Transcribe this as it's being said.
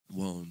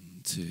1,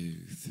 2,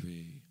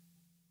 3.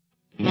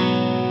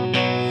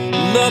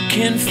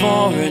 Looking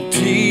for a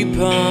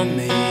deeper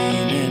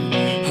meaning,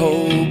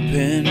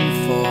 hoping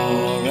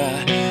for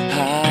a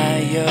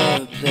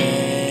higher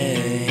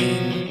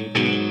plane.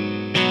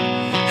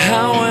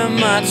 How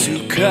am I to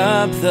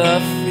curb the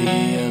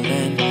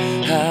feeling?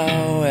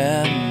 How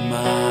am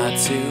I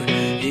to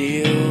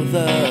heal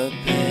the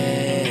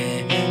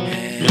pain?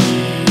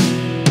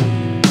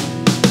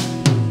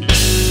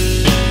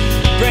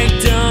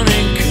 Breakdown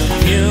in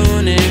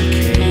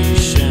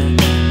communication,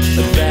 a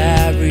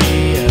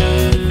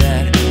barrier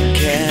that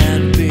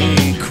can't be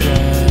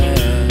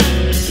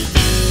crossed.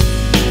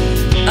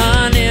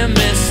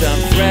 Animus of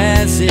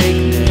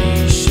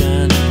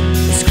resignation, a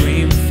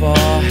scream for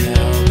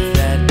help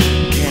that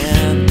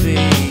can't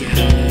be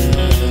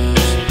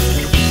hushed.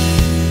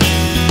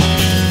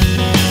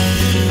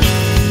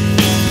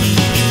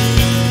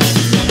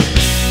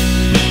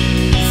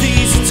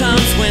 These are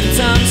times when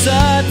times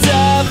are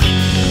tough.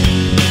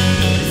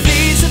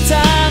 These are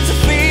times I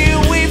feel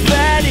we've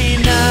had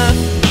enough.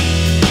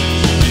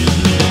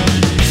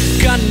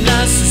 Gotten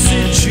us a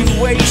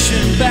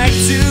situation back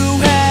to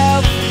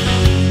health.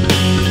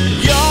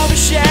 You're a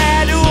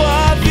shadow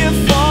of your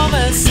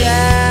former self.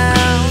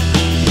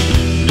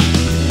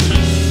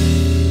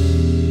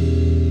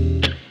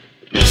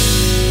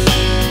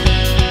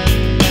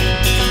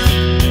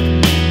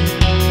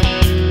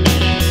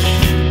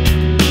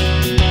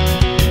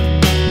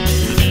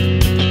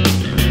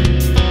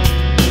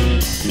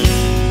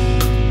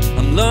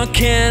 I'm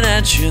looking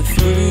at you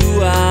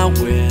through our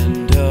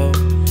window.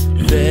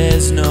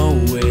 There's no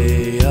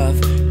way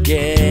of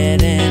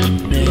getting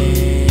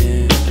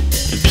in.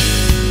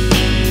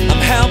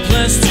 I'm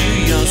helpless to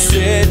your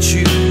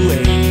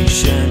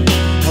situation.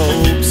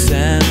 Hopes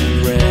and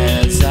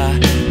prayers are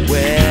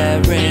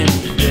wearing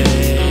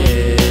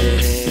thin.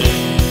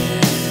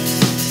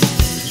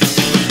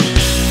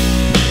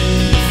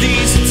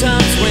 These are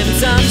times when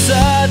times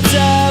are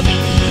tough.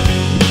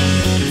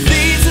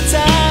 These are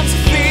times I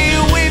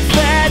feel we've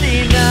had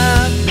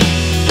enough.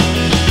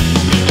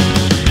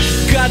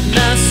 Gotten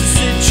us a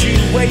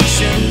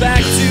situation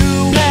back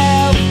to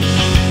health.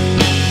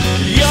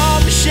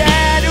 You're the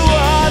shadow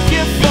of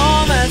your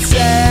former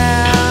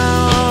self.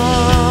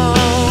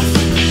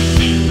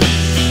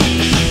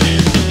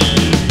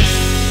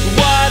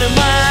 What am I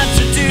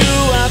to do?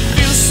 I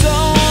feel so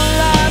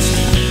lost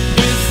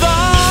with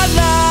all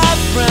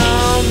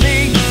around me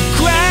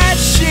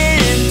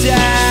crashing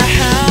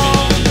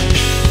down.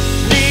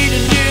 Need a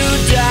new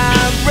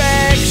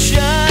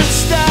direction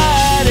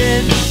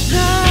starting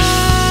now.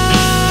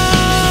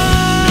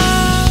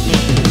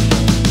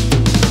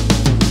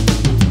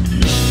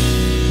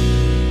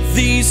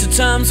 These are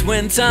times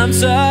when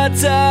times are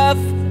tough.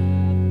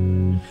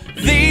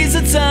 These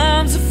are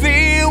times I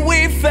feel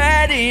we've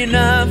had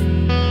enough.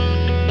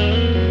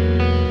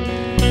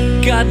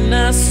 Gotten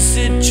us a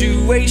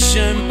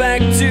situation back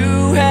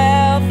to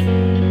health.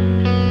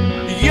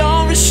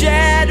 You're a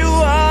shadow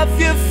of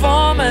your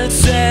former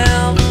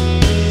self.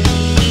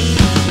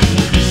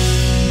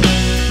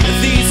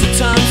 These are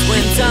times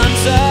when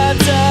times are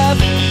tough.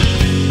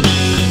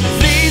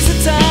 These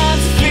are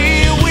times I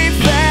feel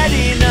we've had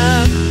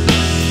enough.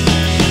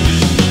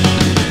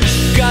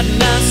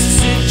 Gotten us a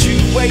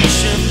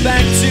situation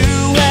back